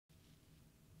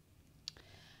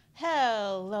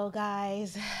Hello,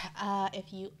 guys.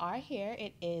 If you are here,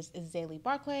 it is Zaylee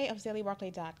Barclay of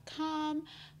ZayleeBarclay.com.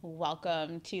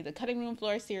 Welcome to the Cutting Room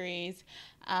Floor series.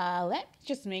 Let's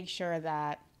just make sure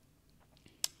that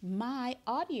my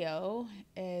audio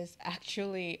is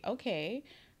actually okay,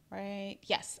 right?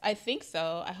 Yes, I think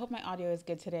so. I hope my audio is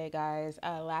good today, guys.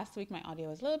 Last week my audio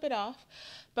was a little bit off,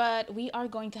 but we are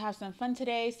going to have some fun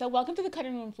today. So, welcome to the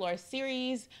Cutting Room Floor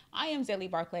series. I am Zaylee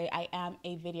Barclay. I am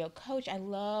a video coach. I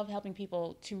love helping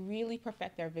people to really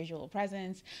perfect their visual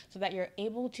presence so that you're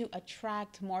able to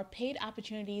attract more paid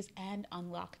opportunities and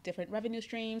unlock different revenue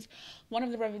streams. One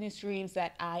of the revenue streams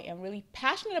that I am really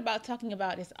passionate about talking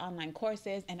about is online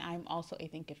courses, and I'm also a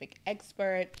Thinkific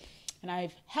expert. And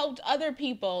I've helped other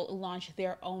people launch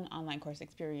their own online course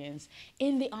experience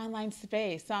in the online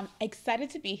space. So I'm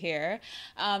excited to be here.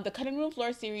 The Cutting Room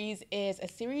Floor series is a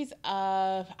series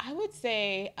of, I would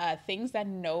say, things that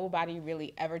nobody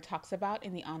really ever talks about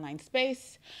in the online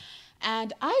space.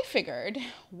 And I figured,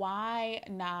 why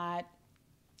not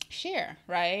share,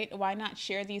 right? Why not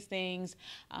share these things,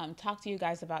 talk to you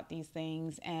guys about these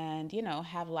things, and,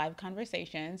 have live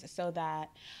conversations so that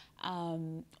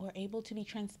we're able to be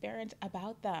transparent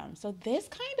about them. So this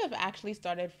kind of actually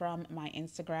started from my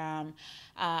Instagram.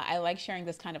 I like sharing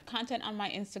this kind of content on my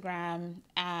Instagram,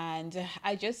 and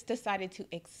I just decided to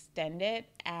extend it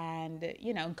and,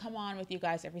 come on with you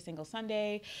guys every single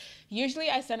Sunday. Usually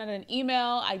I send out an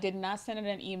email. I did not send out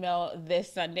an email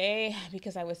this Sunday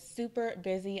because I was super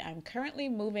busy. I'm currently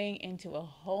moving into a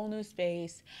whole new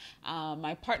space.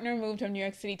 My partner moved from New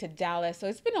York City to Dallas, so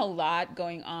it's been a lot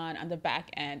going on the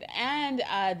back end. And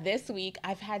this week,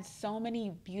 I've had so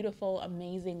many beautiful,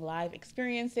 amazing live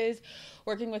experiences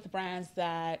working with brands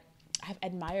that I've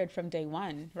admired from day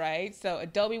one, right? So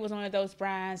Adobe was one of those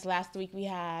brands. Last week we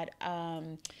had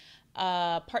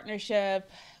a partnership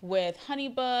with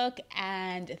Honeybook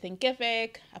and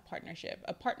Thinkific,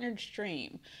 a partnered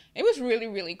stream. It was really,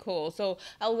 really cool. So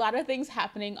a lot of things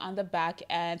happening on the back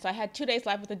end. So I had 2 days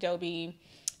live with Adobe.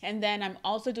 And then I'm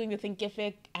also doing the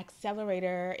Thinkific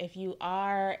Accelerator. If you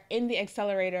are in the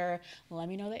accelerator, let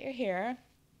me know that you're here.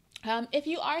 If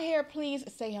you are here, please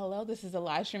say hello. This is a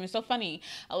live stream. It's so funny.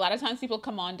 A lot of times people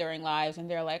come on during lives and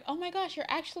they're like, oh my gosh, you're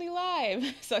actually live.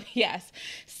 So, yes,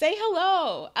 say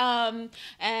hello.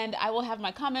 And I will have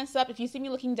my comments up. If you see me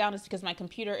looking down, it's because my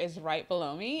computer is right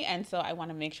below me. And so I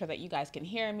want to make sure that you guys can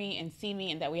hear me and see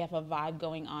me and that we have a vibe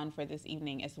going on for this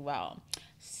evening as well.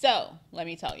 So, let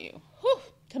me tell you. Whew,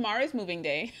 tomorrow is moving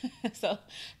day. So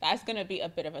that's going to be a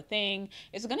bit of a thing.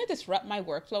 It's going to disrupt my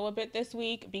workflow a bit this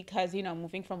week because,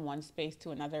 moving from one space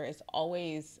to another is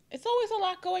always a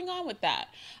lot going on with that.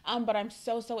 But I'm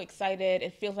so excited.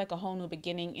 It feels like a whole new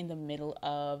beginning in the middle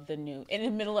of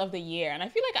the year. And I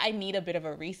feel like I need a bit of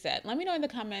a reset. Let me know in the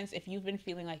comments if you've been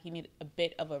feeling like you need a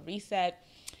bit of a reset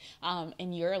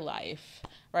in your life,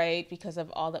 right? Because of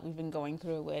all that we've been going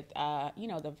through with,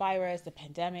 the virus, the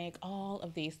pandemic, all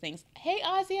of these things. Hey,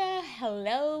 Azia,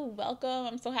 hello, welcome.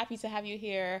 I'm so happy to have you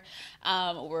here.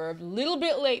 We're a little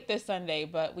bit late this Sunday,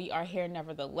 but we are here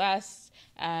nevertheless,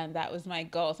 and that was my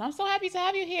goal. So I'm so happy to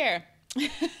have you here.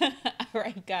 All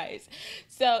right, guys.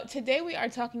 So today we are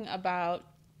talking about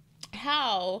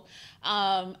how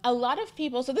a lot of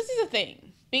people, so this is a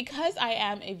thing. Because I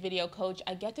am a video coach,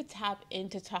 I get to tap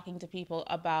into talking to people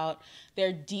about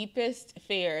their deepest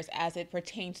fears as it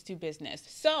pertains to business.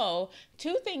 So,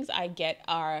 2 things I get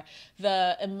are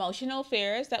the emotional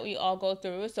fears that we all go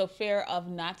through. So, fear of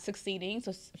not succeeding,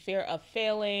 so fear of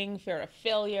failing, fear of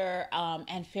failure,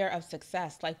 and fear of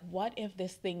success. Like, what if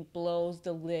this thing blows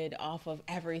the lid off of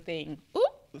everything?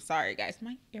 Oop, sorry, guys,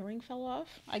 my earring fell off,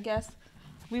 I guess.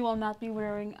 We will not be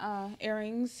wearing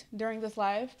earrings during this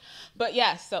live. But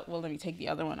yes, well, let me take the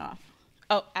other one off.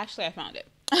 Oh, actually, I found it.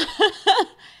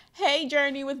 Hey,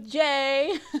 Journey with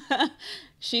Jay.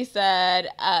 She said,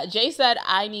 Jay said,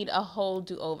 I need a whole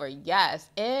do-over. Yes,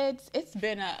 it's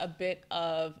been a bit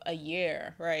of a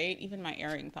year, right? Even my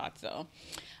earring thought so.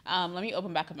 Let me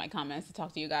open back up my comments to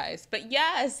talk to you guys. But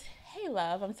yes, hey,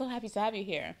 love, I'm so happy to have you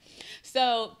here.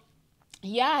 So,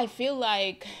 yeah, I feel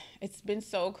like it's been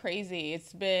so crazy.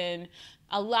 It's been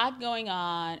a lot going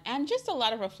on and just a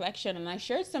lot of reflection. And I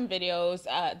shared some videos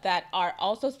that are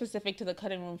also specific to the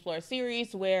Cutting Room Floor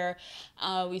series where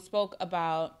we spoke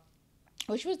about,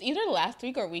 which was either last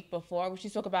week or week before, which we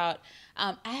spoke about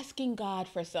asking God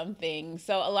for something.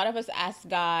 So a lot of us ask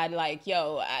God, like,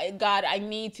 yo, God, I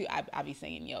need to, I'll be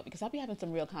saying yo, because I'll be having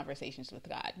some real conversations with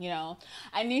God, you know,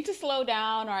 I need to slow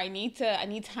down, or I need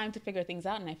time to figure things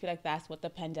out. And I feel like that's what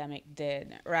the pandemic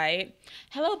did, right?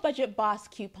 Hello, Budget Boss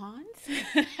Coupons.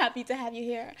 Happy to have you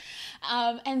here.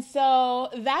 And so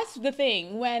that's the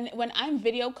thing. When I'm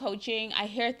video coaching, I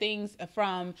hear things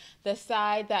from the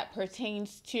side that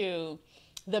pertains to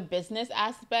the business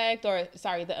aspect, or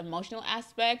sorry, the emotional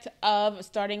aspect of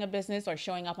starting a business or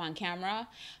showing up on camera.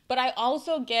 But I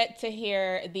also get to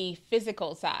hear the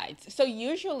physical sides. So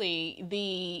usually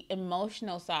the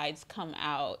emotional sides come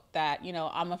out that, you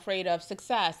know, I'm afraid of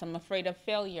success, I'm afraid of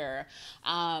failure,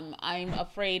 I'm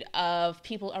afraid of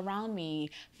people around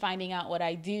me finding out what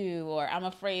I do, or I'm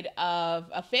afraid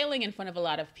of failing in front of a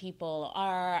lot of people,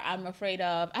 or I'm afraid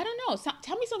of, I don't know,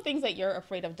 tell me some things that you're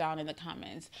afraid of down in the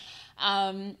comments.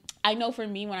 I know for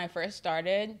me, when I first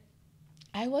started,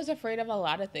 I was afraid of a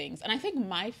lot of things. And I think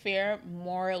my fear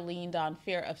more leaned on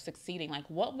fear of succeeding. Like,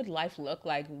 what would life look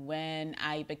like when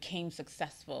I became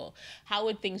successful? How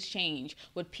would things change?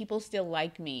 Would people still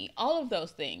like me? All of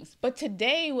those things. But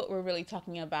today, what we're really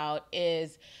talking about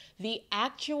is the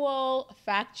actual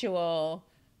factual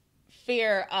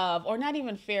fear of, or not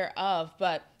even fear of,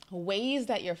 but ways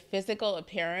that your physical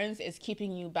appearance is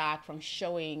keeping you back from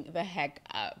showing the heck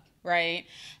up, right?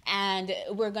 And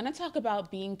we're going to talk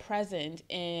about being present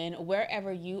in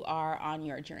wherever you are on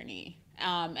your journey.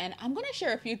 And I'm going to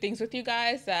share a few things with you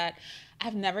guys that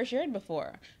I've never shared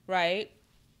before, right?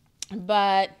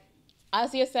 But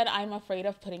Asia said, I'm afraid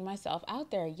of putting myself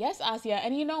out there. Yes, Asia.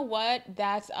 And you know what?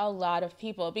 That's a lot of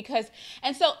people,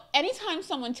 and so anytime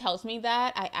someone tells me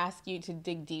that, I ask you to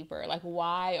dig deeper. Like,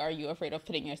 why are you afraid of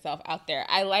putting yourself out there?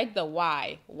 I like the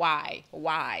why.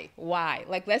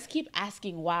 Like, let's keep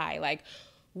asking why. Like,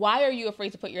 why are you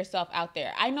afraid to put yourself out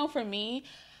there? I know for me,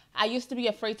 I used to be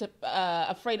afraid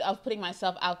of putting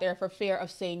myself out there for fear of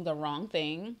saying the wrong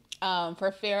thing,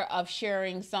 for fear of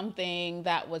sharing something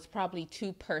that was probably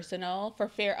too personal, for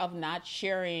fear of not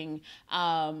sharing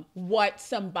what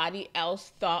somebody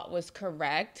else thought was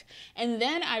correct. And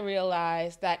then I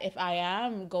realized that if I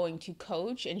am going to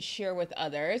coach and share with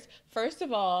others, first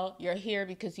of all, you're here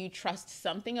because you trust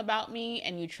something about me,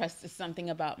 and you trust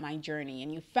something about my journey,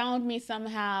 and you found me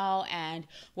somehow, and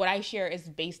what I share is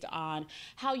based on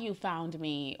how you found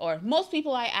me. Or most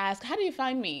people I ask, how do you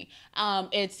find me?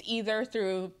 It's either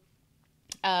through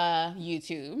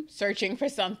YouTube, searching for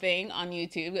something on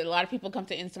YouTube. A lot of people come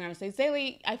to Instagram and say,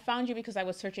 Zaylee, I found you because I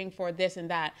was searching for this and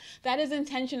that. That is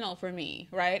intentional for me,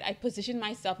 right? I position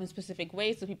myself in specific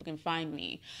ways so people can find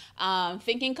me.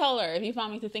 Thinking Color, if you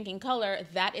found me through Thinking Color,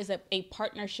 that is a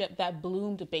partnership that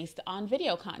bloomed based on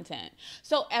video content.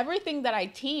 So everything that I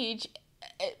teach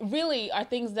really are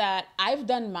things that I've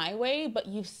done my way, but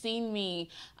you've seen me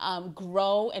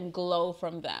grow and glow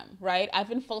from them, right? I've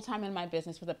been full-time in my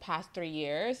business for the past 3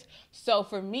 years. So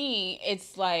for me,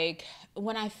 it's like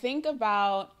when I think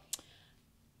about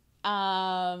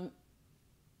the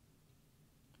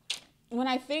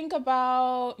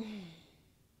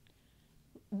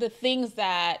things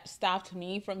that stopped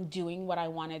me from doing what I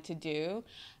wanted to do,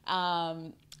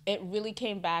 it really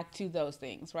came back to those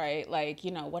things, right? Like,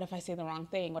 you know, what if I say the wrong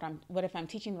thing? What if I'm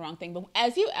teaching the wrong thing? But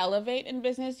as you elevate in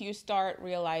business, you start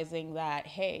realizing that,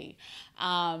 hey,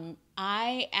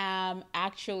 I am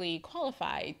actually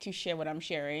qualified to share what I'm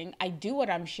sharing. I do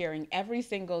what I'm sharing every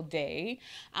single day.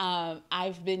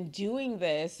 I've been doing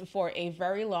this for a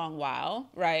very long while,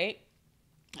 right?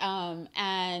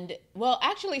 And well,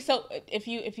 actually, so if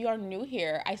you are new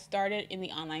here, I started in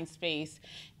the online space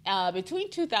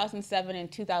between 2007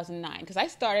 and 2009, because I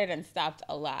started and stopped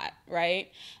a lot,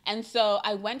 right? And so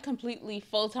I went completely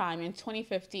full-time in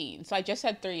 2015. So I just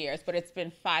had 3 years, but it's been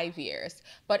 5 years.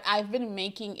 But I've been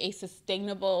making a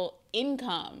sustainable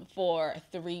income for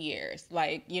 3 years,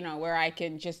 like, you know, where I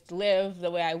can just live the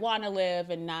way I want to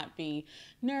live and not be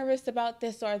nervous about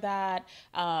this or that.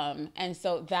 And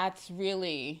so that's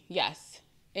really, yes,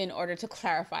 in order to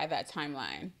clarify that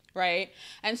timeline. Right?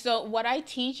 And so what I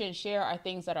teach and share are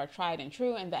things that are tried and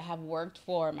true and that have worked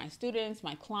for my students,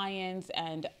 my clients,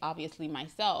 and obviously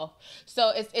myself.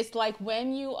 So it's like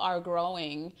when you are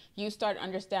growing, you start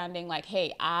understanding like,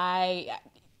 hey,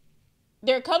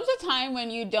 there comes a time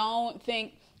when you don't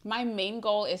think, my main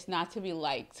goal is not to be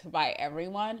liked by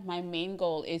everyone. My main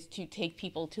goal is to take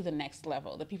people to the next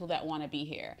level, the people that want to be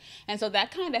here. And so that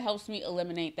kind of helps me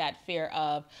eliminate that fear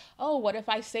of, oh, what if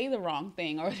I say the wrong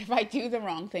thing? Or if I do the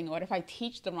wrong thing? Or what if I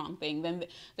teach the wrong thing? Then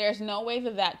there's no way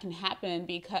that that can happen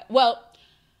because, well,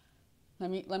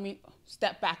 let me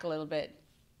step back a little bit.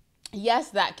 Yes,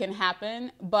 that can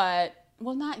happen, but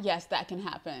well, not yes, that can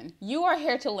happen. You are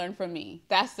here to learn from me.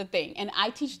 That's the thing. And I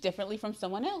teach differently from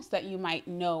someone else that you might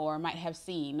know or might have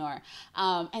seen, or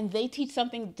and they teach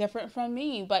something different from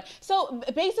me. But so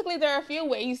basically, there are a few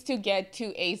ways to get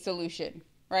to a solution,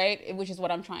 right? Which is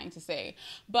what I'm trying to say.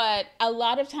 But a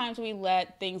lot of times we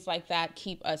let things like that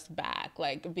keep us back,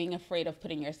 like being afraid of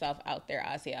putting yourself out there,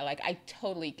 Asia. Like, I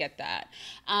totally get that.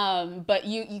 But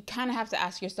you kind of have to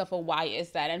ask yourself, well, why is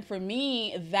that? And for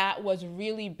me, that was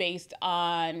really based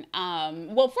on,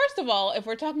 well, first of all, if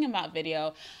we're talking about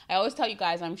video, I always tell you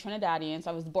guys I'm Trinidadian.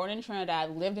 So I was born in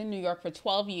Trinidad, lived in New York for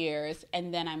 12 years,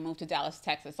 and then I moved to Dallas,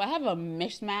 Texas. So I have a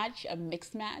mixed match of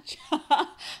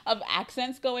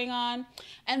accents going on.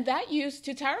 And that used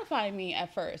to terrify me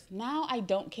at first. Now I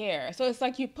don't care. So it's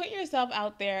like you put yourself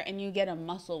out there and you get a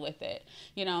muscle with it.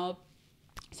 You know,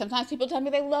 sometimes people tell me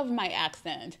they love my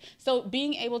accent. So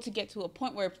being able to get to a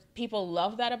point where people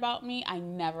love that about me, I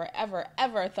never, ever,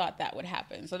 ever thought that would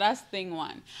happen. So that's thing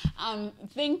one.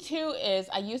 Thing two is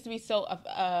I used to be so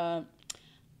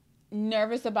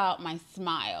nervous about my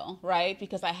smile, right?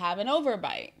 Because I have an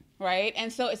overbite. Right.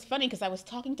 And so it's funny because I was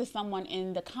talking to someone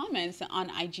in the comments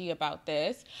on IG about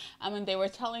this. And they were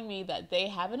telling me that they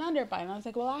have an underbite. And I was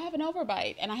like, well, I have an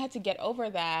overbite. And I had to get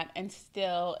over that and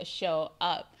still show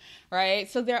up. Right.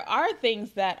 So there are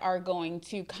things that are going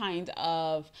to kind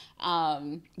of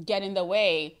get in the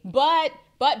way. But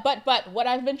what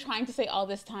I've been trying to say all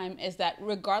this time is that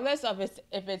regardless of if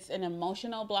it's an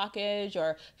emotional blockage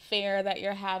or fear that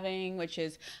you're having, which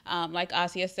is like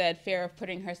Asia said, fear of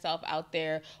putting herself out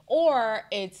there, or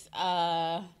it's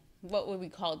what would we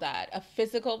call that? A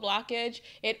physical blockage.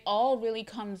 It all really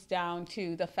comes down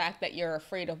to the fact that you're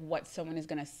afraid of what someone is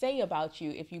going to say about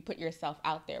you if you put yourself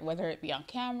out there, whether it be on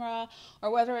camera or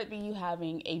whether it be you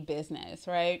having a business,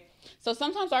 right? So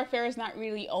sometimes our fear is not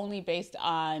really only based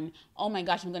on, oh my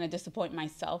gosh, I'm going to disappoint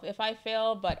myself if I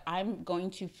fail, but I'm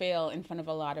going to fail in front of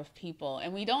a lot of people.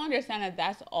 And we don't understand that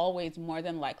that's always more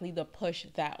than likely the push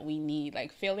that we need.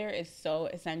 Like, failure is so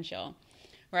essential.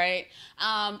 Right.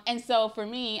 And so for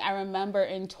me, I remember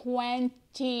in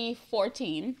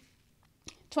 2013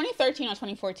 or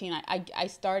 2014, I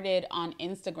started on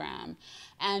Instagram.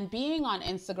 And being on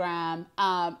Instagram,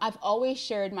 I've always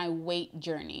shared my weight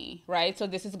journey, right? So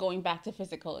this is going back to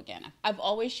physical again. I've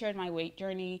always shared my weight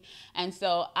journey. And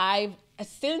so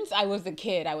since I was a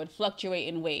kid, I would fluctuate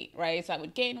in weight, right? So I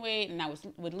would gain weight and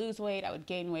would lose weight, I would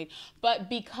gain weight. But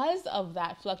because of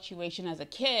that fluctuation as a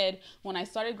kid, when I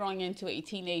started growing into a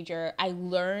teenager, I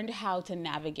learned how to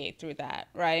navigate through that,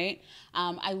 right?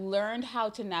 I learned how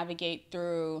to navigate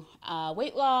through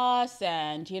weight loss,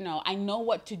 and, you know, I know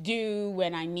what to do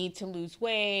when I need to lose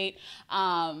weight.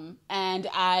 And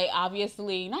I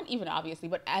obviously, not even obviously,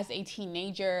 but as a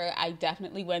teenager, I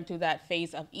definitely went through that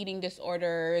phase of eating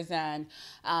disorders and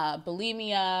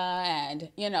bulimia and,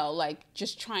 you know, like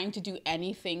just trying to do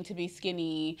anything to be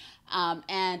skinny.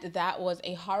 And that was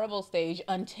a horrible stage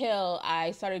until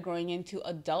I started growing into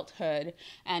adulthood.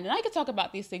 And I could talk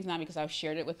about these things now because I've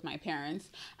shared it with my parents.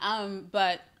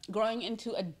 But growing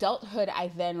into adulthood,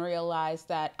 I then realized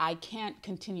that I can't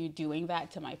continue doing that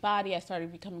to my body. I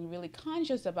started becoming really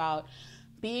conscious about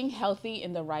being healthy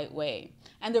in the right way.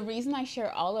 And the reason I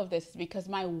share all of this is because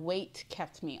my weight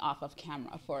kept me off of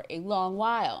camera for a long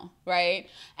while, right?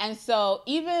 And so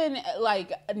even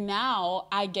like now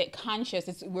I get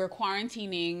conscious, we're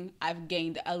quarantining, I've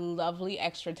gained a lovely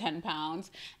extra 10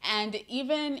 pounds. And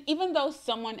even though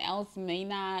someone else may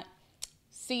not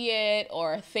see it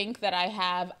or think that I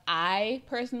have, I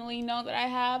personally know that I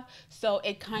have. So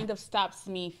it kind of stops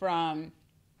me from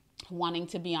wanting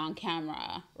to be on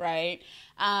camera, right?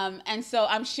 And so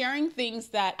I'm sharing things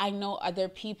that I know other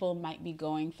people might be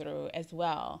going through as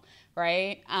well,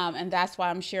 right? And that's why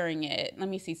I'm sharing it. Let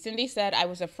me see. Cindy said, I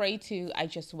was afraid to, I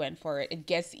just went for it. It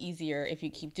gets easier if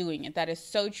you keep doing it. That is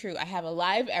so true. I have a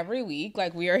live every week.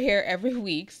 Like, we are here every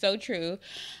week. So true.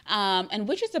 And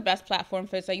which is the best platform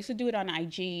for this? I used to do it on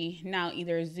IG, now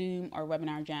either Zoom or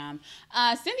Webinar Jam.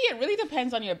 Cindy, it really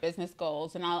depends on your business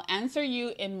goals. And I'll answer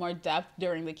you in more depth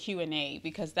during the Q&A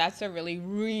because that's a really,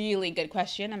 really good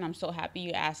question. And I'm so happy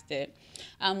you asked it.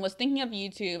 Was thinking of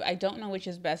YouTube. I don't know which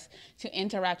is best to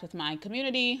interact with my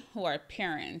community who are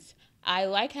parents. I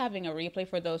like having a replay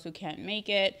for those who can't make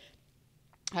it.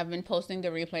 I've been posting the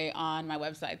replay on my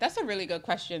website. That's a really good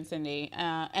question, Cindy.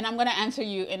 And I'm going to answer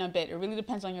you in a bit. It really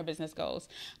depends on your business goals.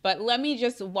 But let me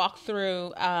just walk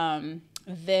through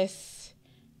this.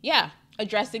 Yeah.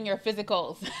 addressing your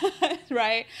physicals,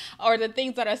 right? Or the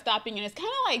things that are stopping. And it's kind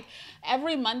of like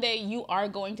every Monday you are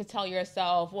going to tell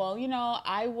yourself, well,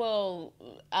 I will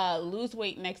lose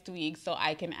weight next week so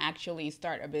I can actually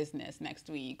start a business next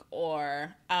week,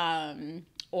 or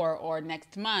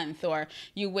next month, or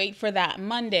you wait for that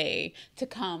Monday to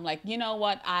come, like, you know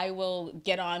what, I will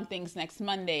get on things next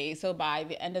Monday, so by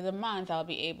the end of the month I'll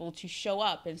be able to show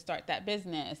up and start that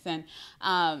business. And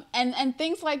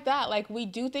things like that. Like, we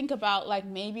do think about, like,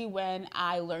 maybe when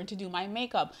I learn to do my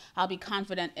makeup, I'll be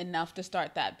confident enough to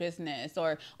start that business,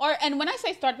 or and when I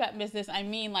say start that business, I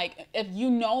mean, like, if you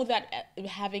know that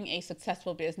having a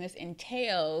successful business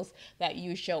entails that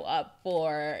you show up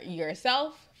for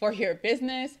yourself, for your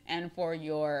business, and for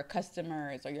your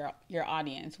customers or your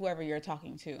audience, whoever you're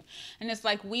talking to. And it's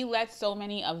like, we let so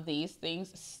many of these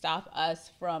things stop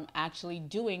us from actually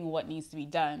doing what needs to be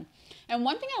done. And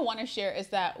one thing I want to share is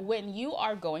that when you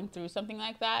are going through something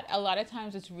like that, a lot of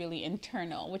times it's really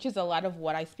internal, which is a lot of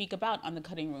what I speak about on the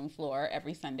cutting room floor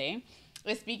every Sunday.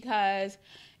 It's because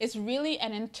it's really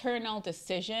an internal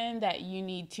decision that you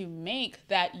need to make,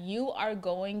 that you are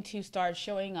going to start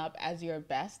showing up as your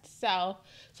best self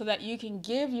so that you can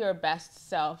give your best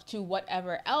self to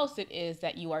whatever else it is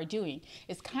that you are doing.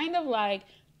 It's kind of like,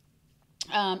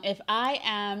 if I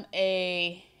am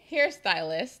a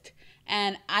hairstylist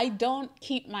and I don't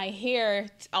keep my hair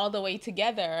all the way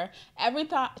together, every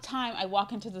time I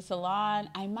walk into the salon,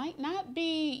 I might not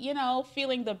be,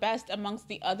 feeling the best amongst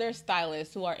the other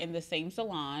stylists who are in the same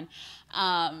salon,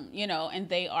 and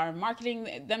they are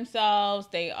marketing themselves.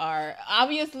 They are,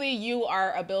 obviously, you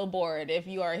are a billboard if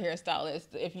you are a hairstylist.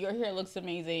 If your hair looks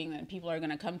amazing, then people are going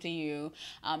to come to you,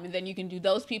 and then you can do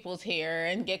those people's hair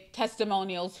and get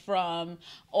testimonials from,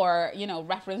 or,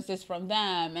 references from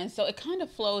them. And so it kind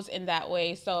of flows in that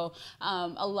way. So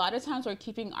a lot of times we're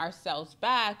keeping ourselves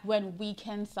back when we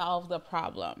can solve the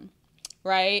problem,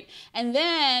 right? And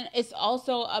then it's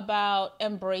also about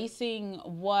embracing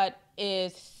what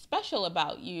is special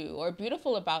about you or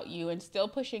beautiful about you and still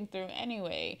pushing through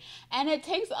anyway. And it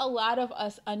takes a lot of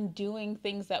us undoing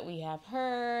things that we have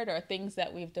heard or things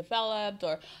that we've developed,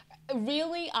 or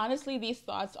really, honestly, these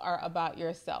thoughts are about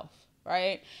yourself,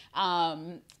 right?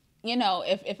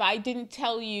 If I didn't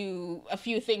tell you a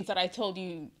few things that I told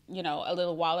you, a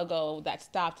little while ago that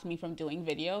stopped me from doing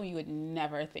video, you would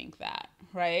never think that,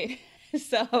 right?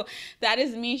 So that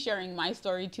is me sharing my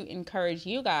story to encourage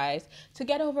you guys to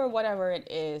get over whatever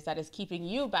it is that is keeping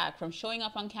you back from showing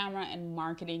up on camera and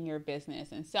marketing your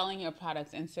business and selling your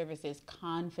products and services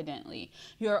confidently.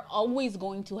 You're always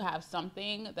going to have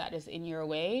something that is in your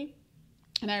way.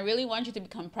 And I really want you to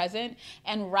become present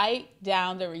and write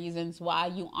down the reasons why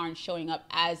you aren't showing up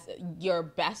as your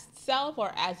best self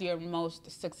or as your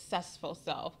most successful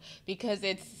self, because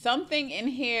it's something in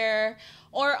here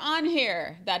or on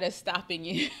here that is stopping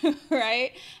you,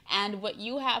 right? And what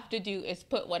you have to do is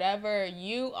put whatever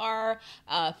you are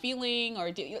feeling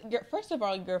or first of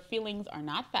all, your feelings are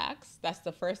not facts. That's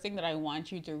the first thing that I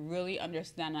want you to really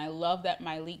understand. I love that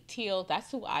Myleik Teele, that's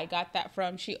who I got that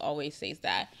from. She always says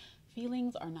that.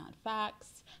 Feelings are not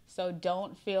facts. So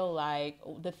don't feel like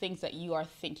the things that you are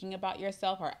thinking about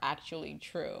yourself are actually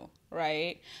true,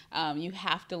 right? You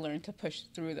have to learn to push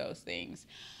through those things.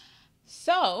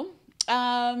 So,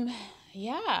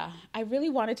 yeah, I really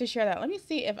wanted to share that. Let me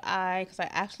see because I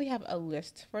actually have a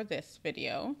list for this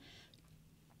video.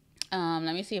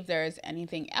 Let me see if there's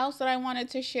anything else that I wanted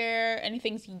to share.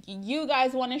 Anything you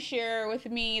guys want to share with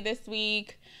me this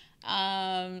week?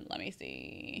 Let me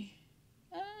see.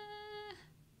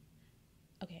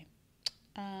 Okay.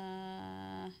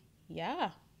 Yeah.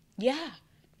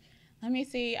 Let me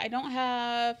see. I don't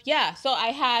have, so I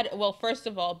had, well, first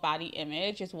of all, body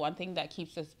image is one thing that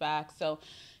keeps us back. So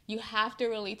you have to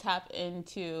really tap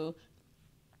into,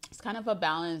 it's kind of a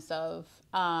balance of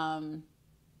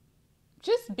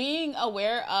just being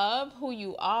aware of who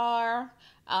you are,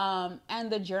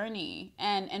 and the journey,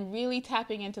 and really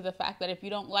tapping into the fact that if you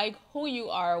don't like who you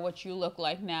are, what you look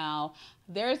like now,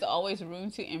 there's always room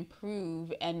to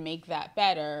improve and make that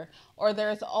better, or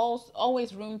there's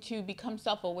always room to become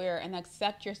self-aware and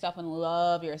accept yourself and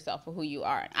love yourself for who you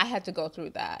are. I had to go through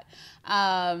that.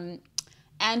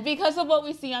 And because of what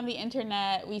we see on the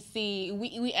internet,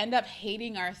 we end up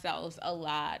hating ourselves a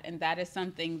lot, and that is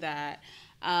something that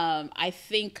I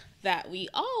think that we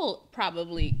all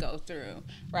probably go through,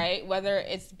 right? Whether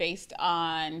it's based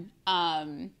on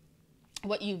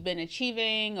what you've been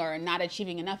achieving or not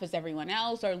achieving enough as everyone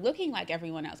else, or looking like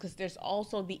everyone else, because there's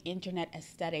also the internet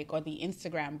aesthetic or the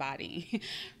Instagram body,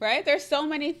 right? There's so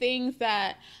many things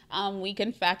that we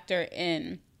can factor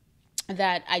in.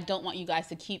 that I don't want you guys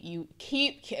to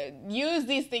use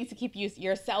these things to keep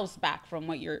yourselves back from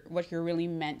what you're really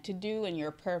meant to do and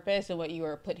your purpose and what you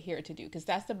were put here to do, because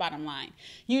that's the bottom line.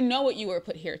 You know what you were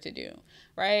put here to do,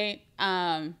 right?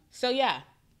 So yeah,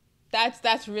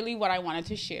 that's really what I wanted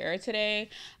to share today.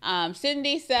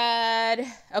 Cindy said,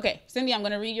 okay, Cindy, I'm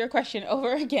going to read your question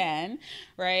over again,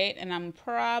 right? And I'm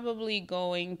probably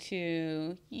going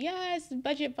to, yes,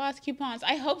 Budget Boss coupons.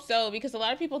 I hope so, because a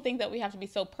lot of people think that we have to be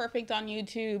so perfect on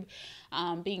YouTube,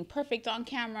 being perfect on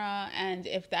camera. And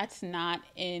if that's not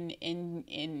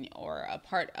in or a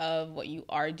part of what you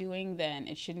are doing, then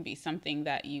it shouldn't be something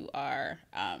that you are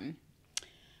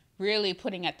really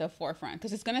putting at the forefront,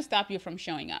 because it's going to stop you from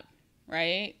showing up.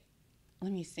 Right?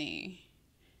 Let me see.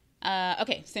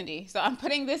 Okay, Cindy. So I'm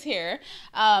putting this here.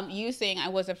 You saying I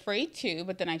was afraid too,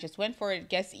 but then I just went for it. It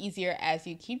gets easier as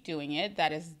you keep doing it.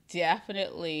 That is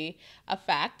definitely a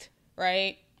fact,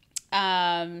 right?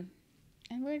 And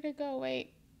where did it go?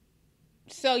 Wait.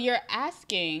 So you're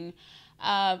asking,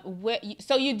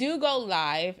 so you do go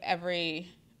live every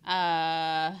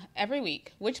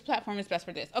week. Which platform is best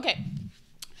for this? Okay.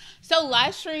 So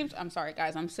live streams, I'm sorry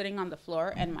guys, I'm sitting on the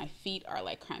floor and my feet are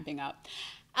like cramping up.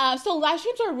 So live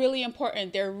streams are really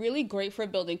important. They're really great for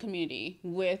building community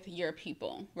with your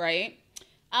people, right?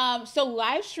 So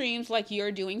live streams like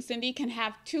you're doing, Cindy, can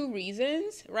have two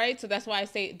reasons, right? So that's why I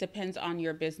say it depends on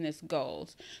your business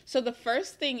goals. So the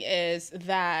first thing is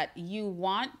that you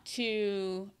want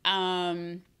to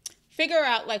figure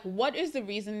out, like, what is the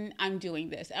reason I'm doing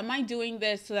this? Am I doing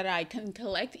this so that I can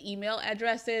collect email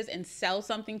addresses and sell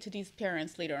something to these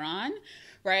parents later on,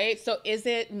 right? So is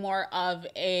it more of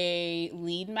a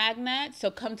lead magnet?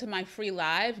 So come to my free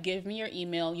live, give me your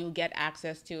email, you'll get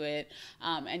access to it,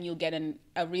 and you'll get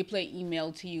a replay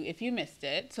email to you if you missed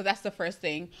it. So that's the first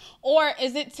thing. Or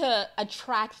is it to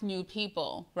attract new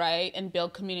people, right? And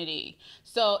build community.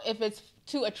 So if it's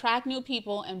to attract new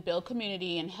people and build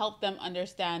community and help them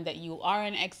understand that you are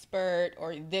an expert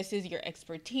or this is your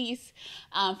expertise.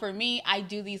 For me, I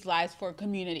do these lives for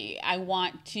community. I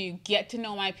want to get to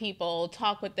know my people,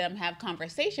 talk with them, have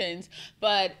conversations.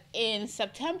 But in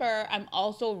September, I'm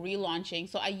also relaunching.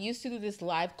 So I used to do this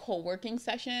live co-working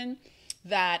session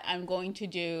that I'm going to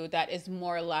do that is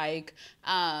more like,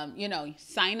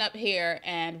 sign up here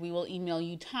and we will email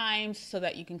you times so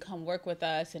that you can come work with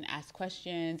us and ask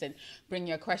questions and bring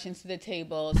your questions to the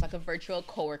table. It's like a virtual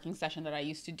co-working session that I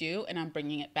used to do, and I'm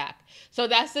bringing it back. So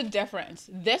that's the difference.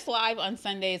 This live on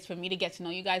Sunday is for me to get to know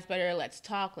you guys better. Let's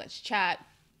talk, let's chat.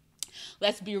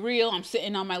 Let's be real. I'm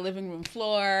sitting on my living room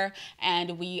floor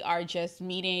and we are just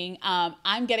meeting.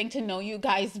 I'm getting to know you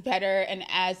guys better. And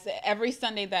as every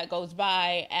Sunday that goes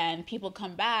by and people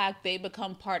come back, they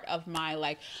become part of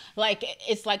my,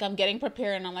 it's like I'm getting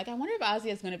prepared and I'm like, I wonder if Ozzy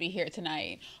is going to be here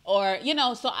tonight. Or,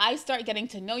 so I start getting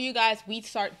to know you guys. We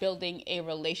start building a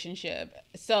relationship.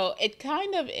 So it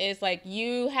kind of is like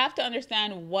you have to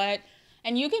understand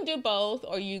and you can do both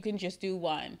or you can just do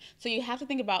one. So you have to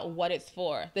think about what it's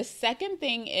for. The second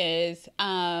thing is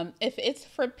if it's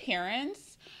for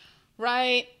parents,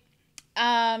 right?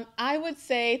 I would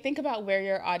say think about where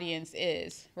your audience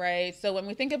is, right? So when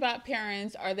we think about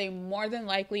parents, are they more than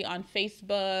likely on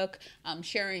Facebook,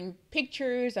 sharing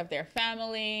pictures of their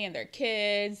family and their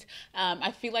kids?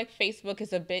 I feel like Facebook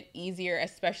is a bit easier,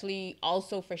 especially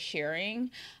also for sharing.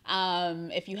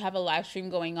 If you have a live stream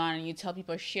going on and you tell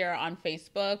people share on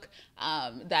Facebook,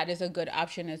 that is a good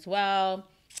option as well.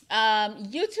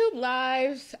 YouTube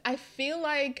lives, I feel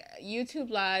like YouTube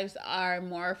lives are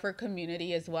more for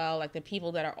community as well, like the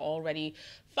people that are already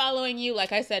following you.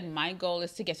 Like I said, my goal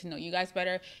is to get to know you guys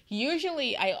better.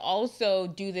 Usually I also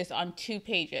do this on 2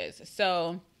 pages.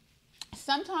 So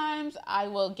sometimes I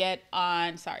will get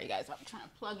on, sorry guys, I'm trying to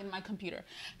plug in my computer.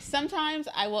 Sometimes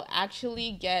I will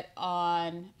actually get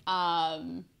on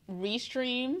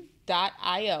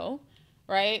Restream.io,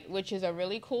 right? Which is a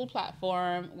really cool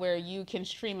platform where you can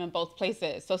stream in both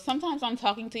places. So sometimes I'm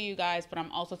talking to you guys, but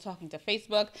I'm also talking to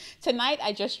Facebook. Tonight,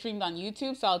 I just streamed on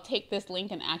YouTube, so I'll take this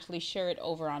link and actually share it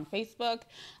over on Facebook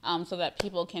so that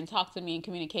people can talk to me and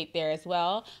communicate there as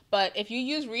well. But if you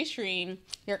use Restream,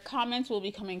 your comments will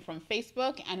be coming from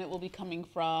Facebook and it will be coming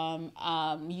from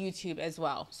YouTube as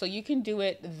well. So you can do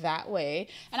it that way.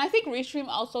 And I think Restream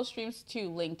also streams to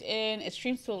LinkedIn. It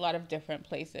streams to a lot of different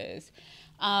places.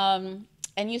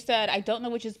 And you said, I don't know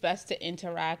which is best to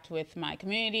interact with my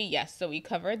community. Yes, so we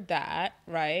covered that,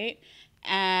 right?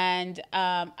 And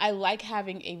I like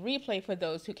having a replay for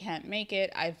those who can't make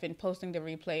it. I've been posting the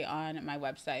replay on my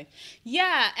website.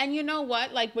 Yeah, and you know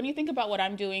what? Like when you think about what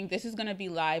I'm doing, this is gonna be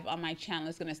live on my channel.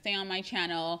 It's gonna stay on my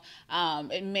channel.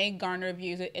 It may garner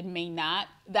views, it may not.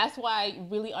 That's why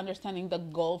really understanding the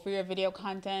goal for your video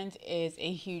content is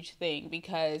a huge thing,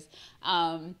 because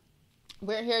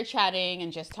we're here chatting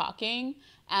and just talking,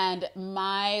 and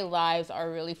my lives are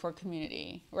really for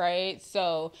community, right?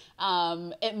 So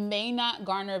it may not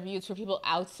garner views for people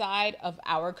outside of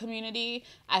our community.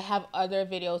 I have other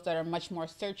videos that are much more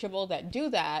searchable that do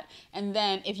that. And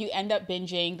then if you end up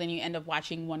binging, then you end up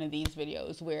watching one of these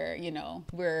videos where, you know,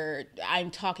 where I'm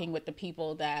talking with the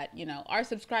people that, you know, are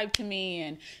subscribed to me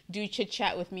and do chit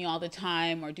chat with me all the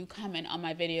time, or do comment on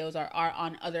my videos, or are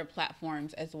on other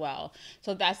platforms as well.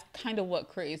 So that's kind of what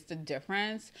creates the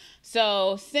difference.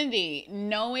 So Cindy,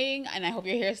 knowing, and I hope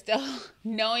you're here still,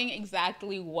 knowing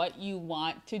exactly what you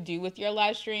want to do with your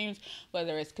live streams,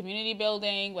 whether it's community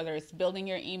building, whether it's building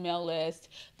your email list,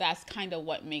 that's kind of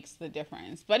what makes the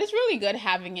difference. But it's really good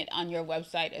having it on your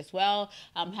website as well.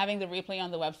 Having the replay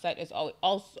on the website is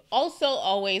also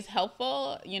always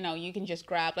helpful. You know, you can just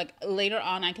grab, like later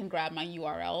on, I can grab my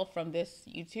URL from this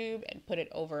YouTube and put it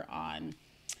over on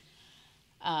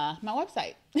my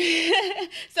website.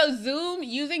 So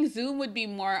using Zoom would be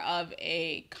more of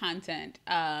a content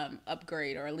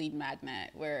upgrade or a lead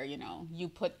magnet, where, you know, you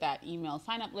put that email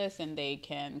sign up list and they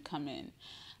can come in.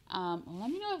 Let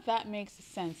me know if that makes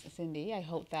sense, Cindy. I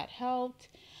hope that helped.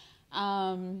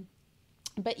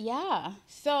 But yeah,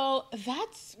 so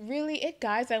that's really it,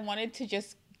 guys. I wanted to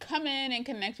just come in and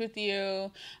connect with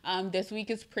you. This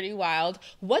week is pretty wild.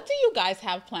 What do you guys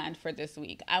have planned for this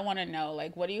week? I want to know,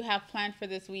 like, what do you have planned for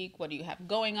this week? What do you have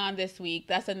going on this week?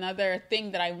 That's another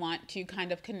thing that I want to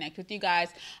kind of connect with you guys.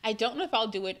 I don't know if I'll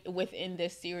do it within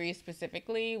this series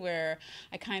specifically, where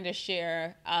I kind of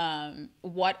share and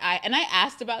I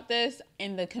asked about this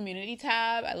in the community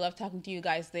tab. I love talking to you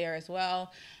guys there as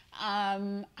well.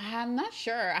 I'm not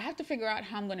sure. I have to figure out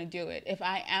how I'm going to do it. If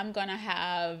I am going to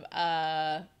have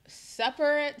a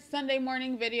separate Sunday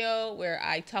morning video where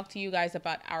I talk to you guys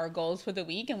about our goals for the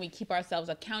week and we keep ourselves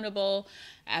accountable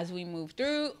as we move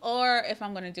through, or if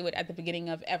I'm going to do it at the beginning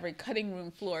of every cutting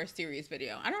room floor series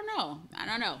video. I don't know.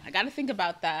 I got to think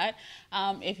about that.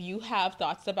 If you have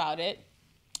thoughts about it,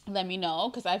 let me know,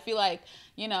 because I feel like,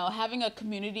 you know, having a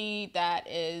community that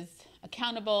is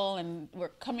accountable and we're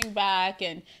coming back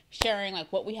and sharing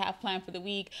like what we have planned for the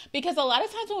week, because a lot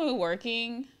of times when we're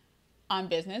working on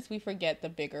business, we forget the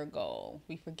bigger goal.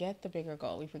 We forget the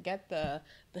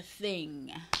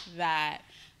thing that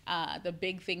the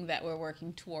big thing that we're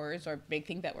working towards, or big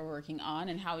thing that we're working on,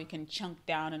 and how we can chunk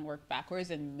down and work backwards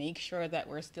and make sure that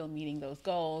we're still meeting those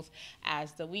goals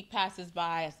as the week passes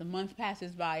by, as the month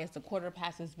passes by, as the quarter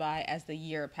passes by, as the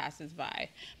year passes by,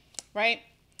 right?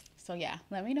 So yeah,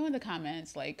 let me know in the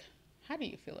comments, like, how do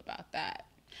you feel about that?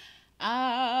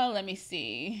 Let me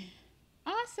see.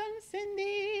 Awesome,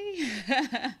 Cindy.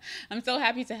 I'm so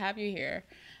happy to have you here.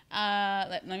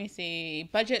 Let me see.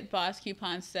 Budget Boss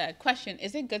Coupon said, question,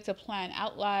 is it good to plan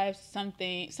out live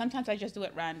something? Sometimes I just do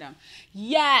it random.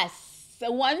 Yes.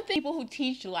 So one thing, people who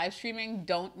teach live streaming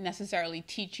don't necessarily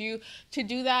teach you to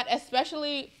do that,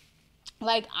 especially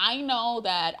like I know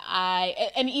that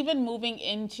and even moving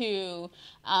into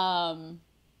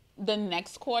the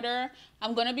next quarter,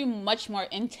 I'm going to be much more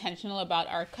intentional about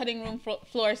our cutting room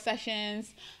floor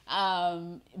sessions.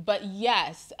 But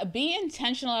yes, be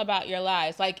intentional about your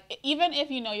lives. Like, even if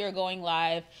you know you're going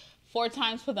live 4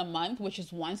 times for the month, which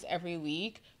is once every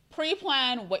week,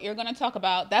 pre-plan what you're going to talk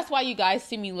about. That's why you guys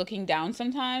see me looking down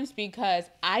sometimes, because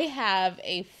I have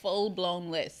a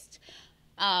full-blown list.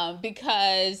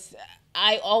 Because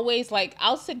I always, like,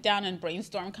 I'll sit down and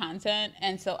brainstorm content.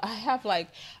 And so I have like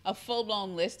a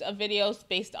full-blown list of videos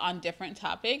based on different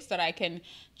topics that I can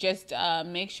just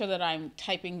make sure that I'm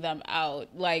typing them out.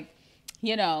 Like,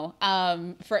 you know,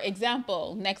 for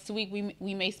example, next week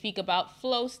we may speak about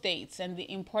flow states and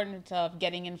the importance of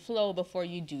getting in flow before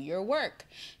you do your work,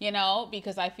 you know,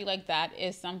 because I feel like that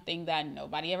is something that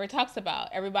nobody ever talks about.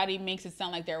 Everybody makes it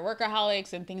sound like they're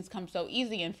workaholics and things come so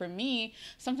easy. And for me,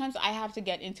 sometimes I have to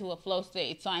get into a flow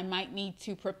state. So I might need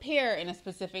to prepare in a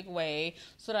specific way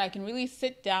so that I can really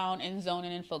sit down and zone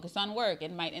in and focus on work.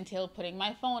 It might entail putting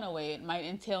my phone away. It might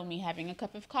entail me having a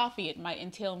cup of coffee. It might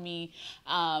entail me,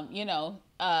 you know,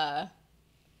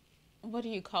 what do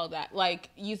you call that? Like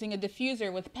using a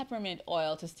diffuser with peppermint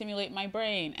oil to stimulate my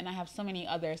brain. And I have so many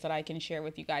others that I can share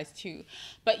with you guys too.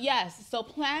 But yes, so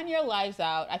plan your lives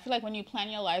out. I feel like when you plan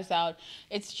your lives out,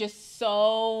 it's just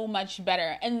so much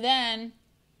better. And then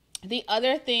The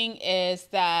other thing is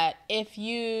that if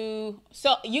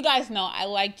so you guys know I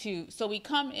like to, so we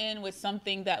come in with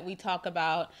something that we talk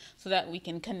about so that we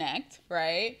can connect,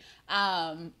 right?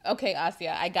 Okay,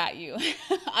 Asia, I got you.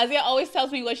 Asia always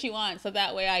tells me what she wants, so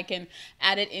that way I can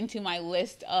add it into my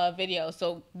list of videos.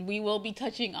 So we will be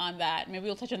touching on that. Maybe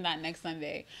we'll touch on that next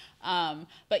Sunday.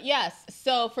 But yes,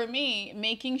 so for me,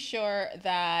 making sure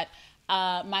that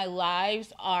my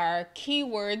lives are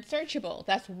keyword searchable.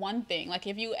 That's one thing. Like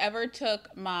if you ever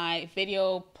took my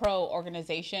Video Pro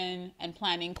organization and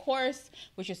planning course,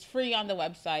 which is free on the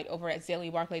website over at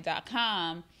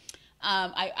ZaleyBarkley.com,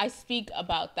 I speak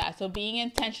about that. So being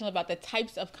intentional about the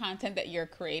types of content that you're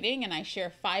creating, and I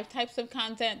share 5 types of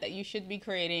content that you should be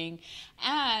creating.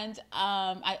 And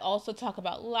I also talk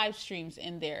about live streams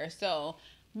in there. So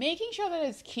making sure that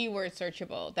it's keyword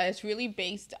searchable, that it's really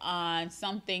based on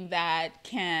something that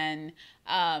can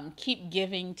keep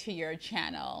giving to your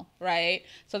channel, right?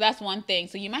 So that's one thing.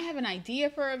 So you might have an idea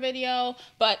for a video,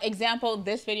 but example,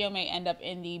 this video may end up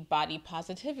in the body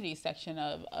positivity section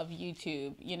of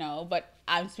YouTube, you know, but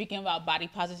I'm speaking about body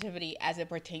positivity as it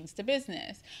pertains to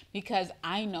business, because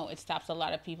I know it stops a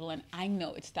lot of people, and I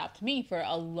know it stopped me for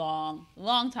a long,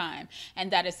 long time.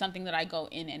 And that is something that I go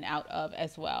in and out of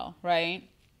as well, right?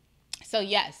 So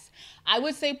yes, I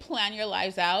would say plan your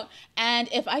lives out. And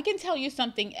if I can tell you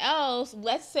something else,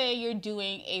 let's say you're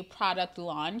doing a product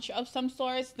launch of some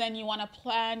sorts, then you want to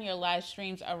plan your live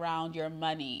streams around your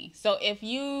money. So if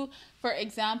you, for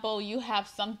example, you have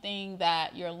something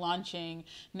that you're launching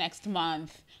next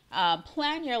month,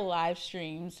 plan your live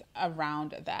streams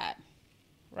around that,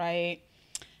 right?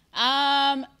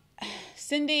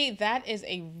 Cindy, that is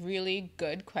a really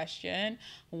good question.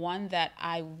 One that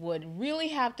I would really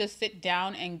have to sit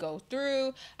down and go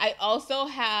through. I also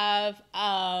have,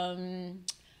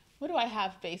 what do I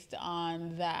have based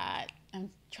on that?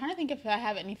 I'm trying to think if I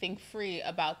have anything free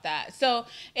about that. So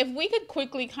if we could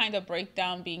quickly kind of break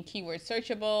down being keyword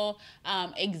searchable,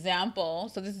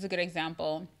 example. So this is a good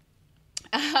example.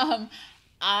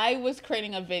 I was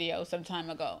creating a video some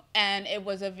time ago, and it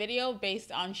was a video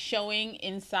based on showing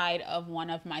inside of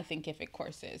one of my Thinkific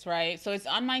courses, right? So it's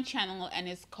on my channel, and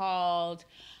it's called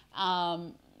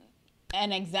an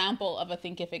example of a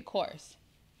Thinkific course.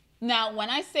 Now, when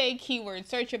I say keyword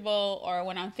searchable, or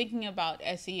when I'm thinking about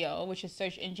SEO, which is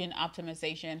search engine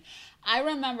optimization, I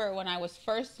remember when I was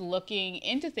first looking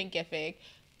into Thinkific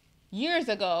years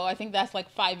ago, I think that's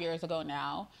like 5 years ago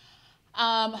now.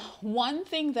 One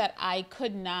thing that I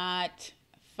could not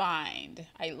find,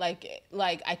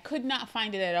 I could not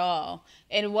find it at all.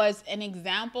 It was an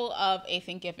example of a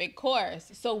Thinkific course.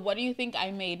 So what do you think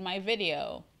I made my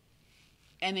video?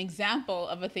 An example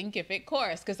of a Thinkific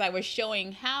course, because I was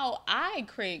showing how I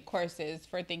create courses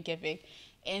for Thinkific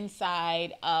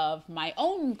inside of my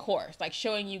own course, like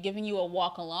showing you, giving you a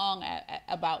walk along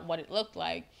about what it looked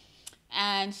like.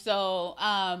 And so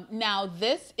now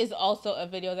this is also a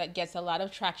video that gets a lot of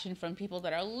traction from people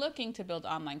that are looking to build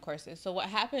online courses. So what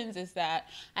happens is that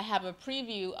I have a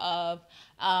preview of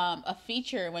a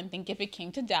feature when Thinkific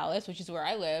came to Dallas, which is where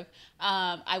I live.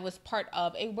 I was part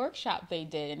of a workshop they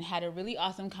did and had a really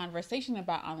awesome conversation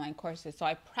about online courses. So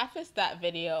I prefaced that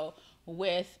video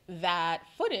with that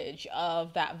footage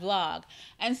of that vlog.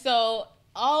 And so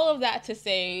all of that to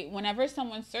say, whenever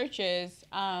someone searches,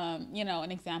 you know,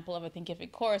 an example of a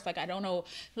Thinkific course, like, I don't know,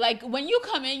 like when you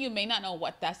come in, you may not know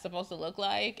what that's supposed to look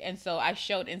like. And so I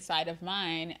showed inside of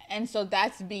mine. And so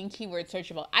that's being keyword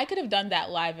searchable. I could have done that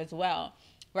live as well,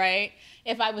 right?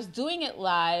 If I was doing it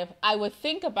live, I would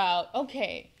think about,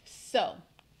 okay, so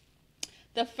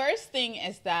the first thing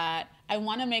is that I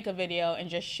want to make a video and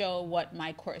just show what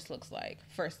my course looks like,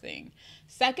 first thing.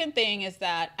 Second thing is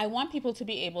that I want people to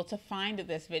be able to find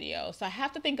this video. So I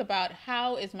have to think about,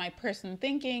 how is my person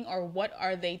thinking, or what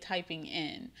are they typing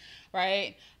in,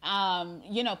 right?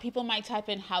 You know, people might type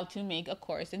in how to make a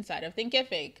course inside of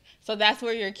Thinkific. So that's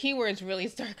where your keywords really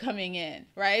start coming in,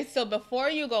 right? So before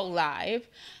you go live,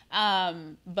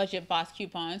 Budget Boss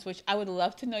Coupons, which I would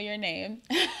love to know your name,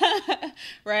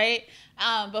 right?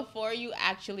 Before you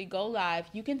actually go live,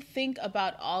 you can think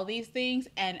about all these things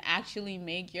and actually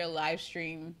make your live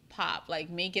stream pop. Like,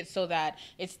 make it so that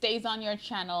it stays on your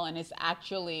channel and it's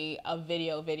actually a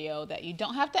video that you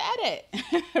don't have to edit,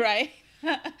 right?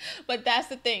 But that's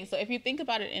the thing. So if you think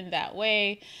about it in that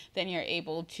way, then you're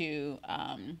able to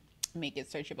make it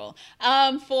searchable.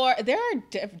 For there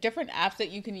are different apps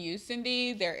that you can use,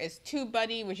 Cindy. There is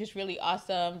TubeBuddy, which is really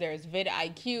awesome. There's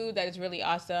vidIQ, that is really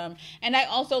awesome. And I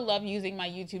also love using my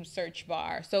YouTube search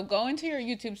bar. So go into your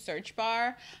YouTube search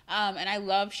bar, and I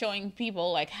love showing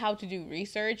people like how to do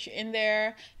research in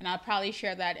there. And I'll probably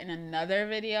share that in another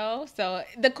video. So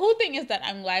the cool thing is that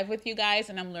I'm live with you guys,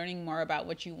 and I'm learning more about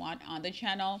what you want on the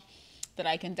channel that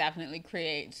I can definitely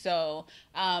create. So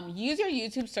use your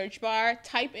YouTube search bar,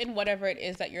 type in whatever it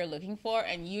is that you're looking for,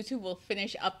 and YouTube will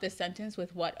finish up the sentence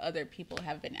with what other people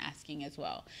have been asking as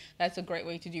well. That's a great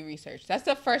way to do research. That's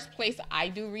the first place I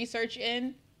do research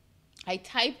in. I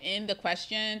type in the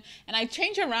question and I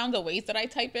change around the ways that I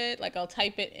type it. Like I'll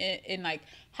type it in like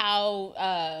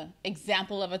how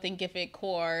example of a Thinkific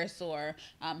course, or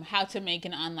how to make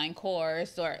an online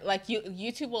course, or like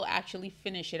YouTube will actually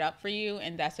finish it up for you.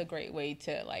 And that's a great way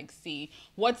to like see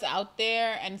what's out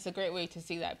there. And it's a great way to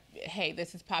see that, hey,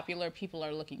 this is popular. People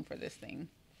are looking for this thing.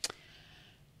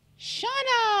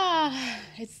 Shauna,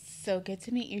 it's so good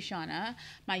to meet you, Shauna.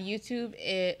 My YouTube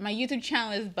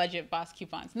channel is Budget Boss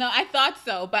Coupons. No, I thought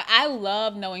so, but I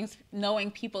love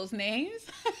knowing people's names,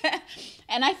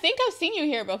 and I think I've seen you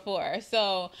here before.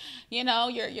 So, you know,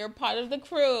 you're part of the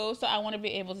crew. So I want to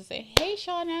be able to say, hey,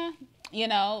 Shauna, you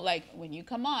know, like when you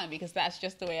come on, because that's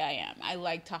just the way I am. I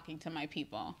like talking to my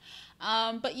people.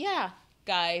 But yeah.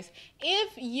 Guys,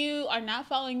 if you are not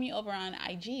following me over on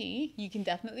IG, you can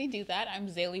definitely do that. I'm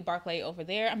Zaylee Barclay over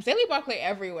there. I'm Zaylee Barclay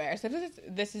everywhere. So if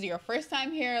this is your first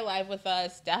time here live with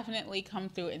us, definitely come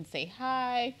through and say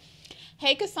hi.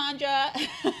 Hey, Cassandra.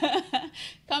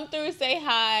 Come through, say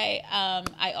hi.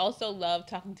 I also love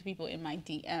talking to people in my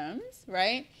DMs,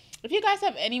 right? If you guys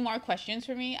have any more questions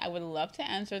for me, I would love to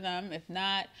answer them. If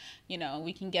not, you know,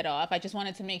 we can get off. I just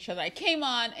wanted to make sure that I came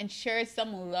on and shared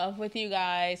some love with you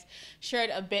guys,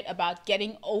 shared a bit about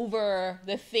getting over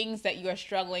the things that you are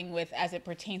struggling with as it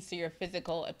pertains to your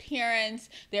physical appearance.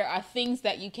 There are things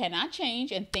that you cannot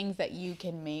change and things that you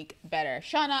can make better.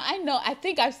 Shauna, I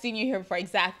think I've seen you here before,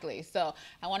 exactly. So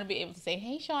I want to be able to say,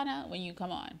 hey, Shauna, when you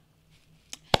come on.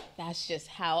 That's just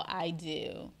how I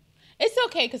do. It's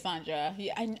okay, Cassandra.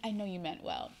 Yeah, I know you meant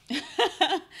well.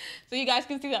 So you guys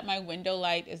can see that my window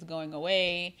light is going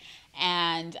away,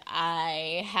 and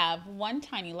I have one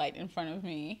tiny light in front of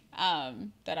me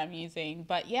that I'm using.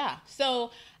 But yeah, so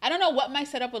I don't know what my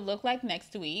setup would look like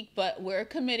next week, but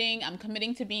I'm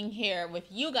committing to being here with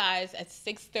you guys at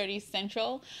 6:30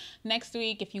 Central next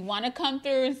week. If you want to come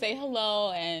through and say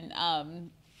hello,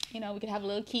 and you know, we could have a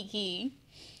little kiki.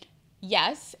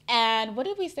 Yes, and what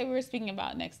did we say we were speaking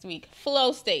about next week?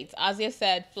 Flow states. Azia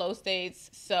said flow states.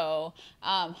 So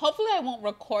hopefully I won't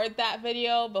record that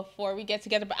video before we get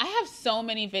together. But I have so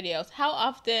many videos. How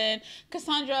often,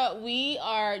 Cassandra, we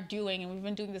are doing, and we've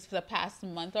been doing this for the past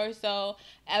month or so,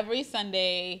 every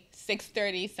Sunday,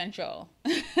 6:30 Central,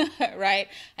 right?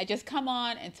 I just come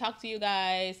on and talk to you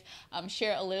guys,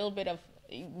 share a little bit of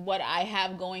what I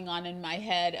have going on in my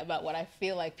head about what I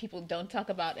feel like people don't talk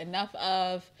about enough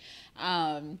of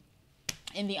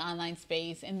in the online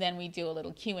space. And then we do a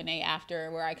little Q&A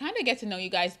after, where I kind of get to know you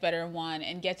guys better,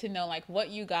 and get to know like what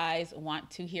you guys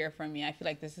want to hear from me. I feel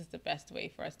like this is the best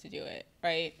way for us to do it,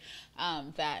 right?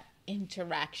 That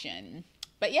interaction.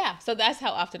 But yeah, so that's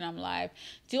how often I'm live.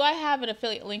 Do I have an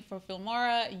affiliate link for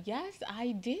Filmora? Yes,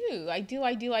 I do. I do.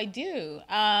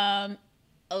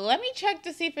 Let me check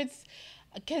to see if it's,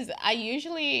 because I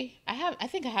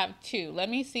think I have two. Let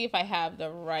me see if I have the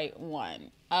right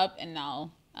one up, and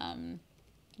I'll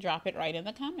drop it right in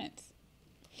the comments.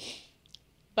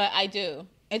 But I do.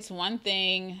 It's one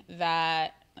thing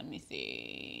that, let me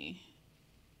see.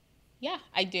 Yeah,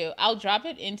 I do. I'll drop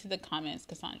it into the comments,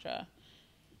 Cassandra.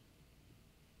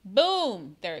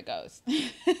 Boom. There it goes.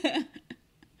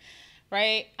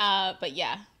 Right? But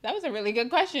yeah, that was a really good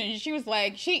question. She was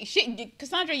like,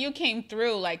 Cassandra, you came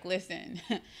through like, listen,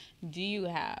 do you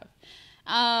have?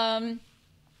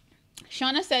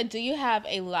 Shauna said, do you have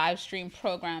a live stream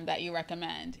program that you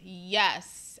recommend?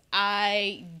 Yes,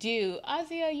 I do.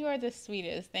 Azia, you are the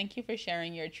sweetest. Thank you for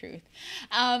sharing your truth.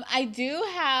 I do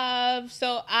have,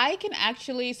 so I can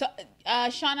actually,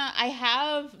 Shauna, I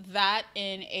have that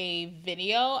in a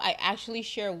video. I actually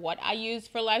share what I use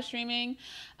for live streaming.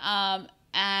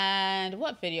 And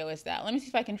what video is that? Let me see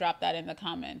if I can drop that in the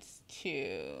comments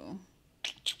too.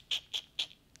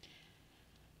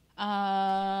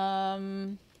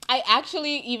 I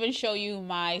actually even show you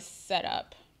my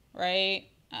setup, right?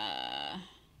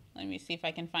 Let me see if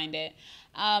I can find it.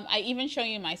 I even show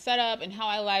you my setup and how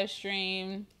I live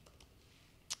stream.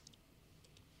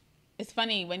 It's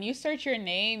funny, when you search your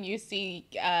name, you see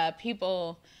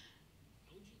people.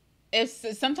 if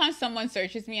sometimes someone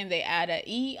searches me and they add a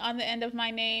E on the end of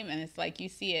my name, and it's like you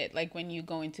see it, like when you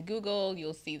go into Google,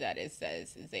 you'll see that it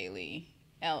says Zalie,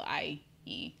 Lie.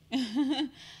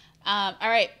 All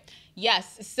right.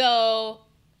 Yes. So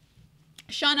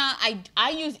Shauna, I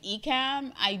use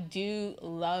Ecamm. I do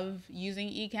love using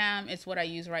Ecamm. It's what I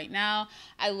use right now.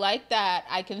 I like that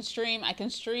I can stream. I can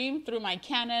stream through my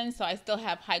Canon, so I still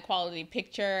have high quality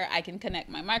picture. I can connect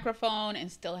my microphone and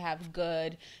still have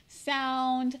good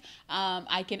sound.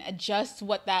 I can adjust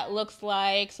what that looks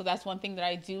like. So that's one thing that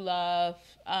I do love.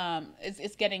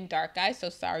 It's getting dark, guys, so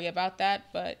sorry about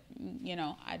that. But, you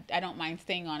know, I don't mind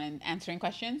staying on and answering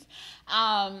questions.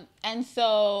 And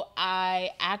so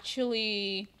I actually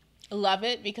love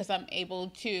it because I'm able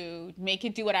to make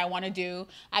it do what I want to do.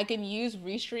 I can use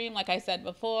Restream, like I said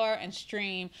before, and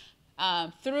stream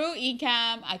through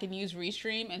Ecamm. I can use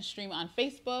Restream and stream on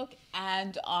Facebook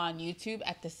and on YouTube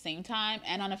at the same time,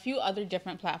 and on a few other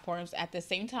different platforms at the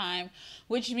same time,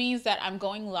 which means that I'm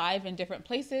going live in different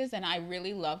places, and I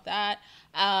really love that.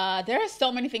 There are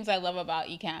so many things I love about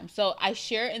Ecamm. So I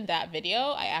share in that video.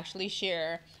 I actually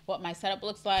share what my setup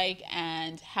looks like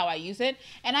and how I use it,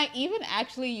 and I even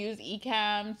actually use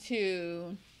Ecamm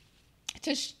to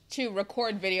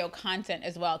record video content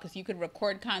as well, because you could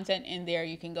record content in there,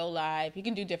 you can go live, you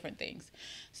can do different things.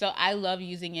 So I love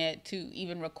using it to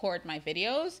even record my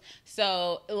videos.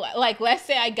 So like, let's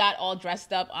say I got all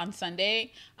dressed up on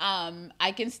Sunday,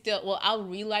 I can still, well, I'll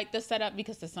relight the setup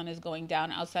because the sun is going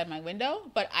down outside my window,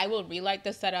 but I will relight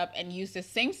the setup and use the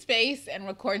same space and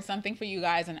record something for you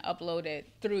guys and upload it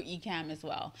through Ecamm as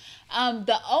well.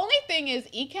 The only thing is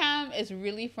Ecamm is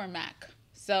really for Mac.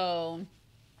 So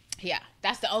yeah,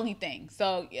 that's the only thing.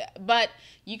 So yeah, but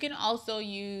you can also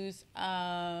use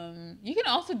you can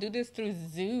also do this through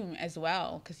Zoom as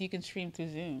well, because you can stream through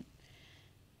Zoom.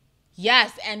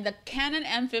 Yes, and the Canon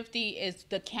M50 is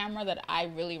the camera that I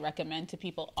really recommend to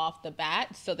people off the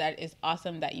bat. So that is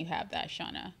awesome that you have that,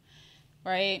 Shauna.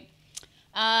 Right?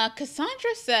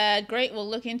 Cassandra said, "Great, we'll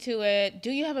look into it. Do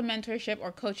you have a mentorship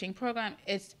or coaching program?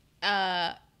 It's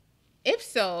if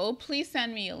so, please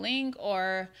send me a link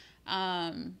or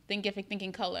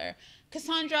Thinking Color."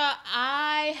 Cassandra,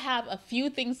 I have a few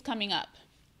things coming up.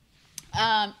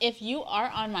 If you are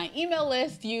on my email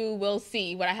list, you will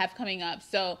see what I have coming up.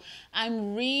 So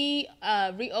I'm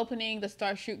reopening the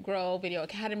Start Shoot Grow Video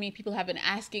Academy. People have been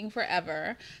asking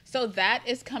forever. So that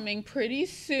is coming pretty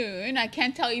soon. I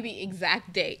can't tell you the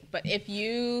exact date, but if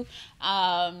you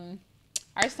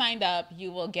are signed up, you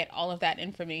will get all of that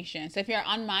information. So if you're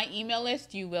on my email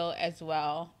list, you will as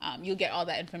well. You'll get all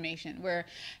that information. We're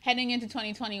heading into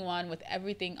 2021 with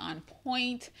everything on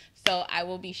point. So I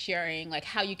will be sharing like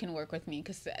how you can work with me,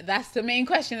 because that's the main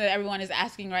question that everyone is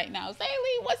asking right now.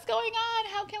 Zalie, what's going on?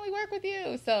 How can we work with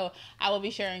you? So I will be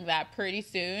sharing that pretty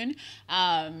soon.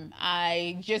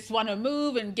 I just want to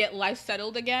move and get life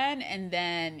settled again, and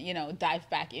then, you know, dive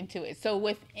back into it. So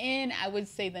within, I would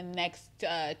say, the next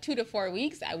 2 to 4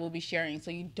 weeks, I will be sharing. So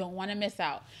you don't want to miss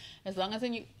out. As long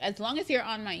as you're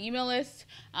on my email list,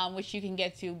 which you can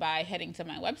get to by heading to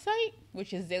my website,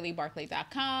 which is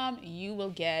ZalieBarclay.com, you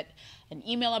will get an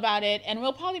email about it, and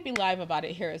we'll probably be live about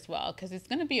it here as well, because it's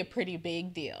going to be a pretty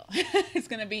big deal. It's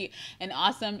going to be an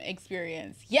awesome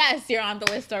experience. Yes, you're on the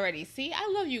list already. See,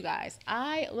 I love you guys.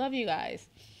 I love you guys.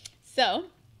 So,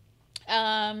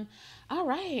 all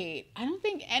right. I don't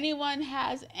think anyone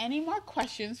has any more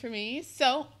questions for me.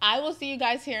 So I will see you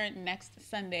guys here next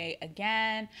Sunday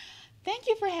again. Thank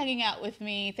you for hanging out with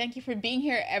me. Thank you for being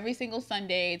here every single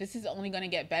Sunday. This is only going to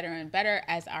get better and better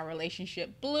as our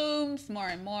relationship blooms more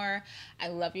and more. I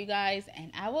love you guys,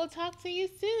 and I will talk to you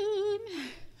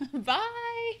soon.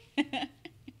 Bye.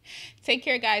 Take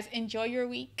care, guys. Enjoy your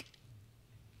week.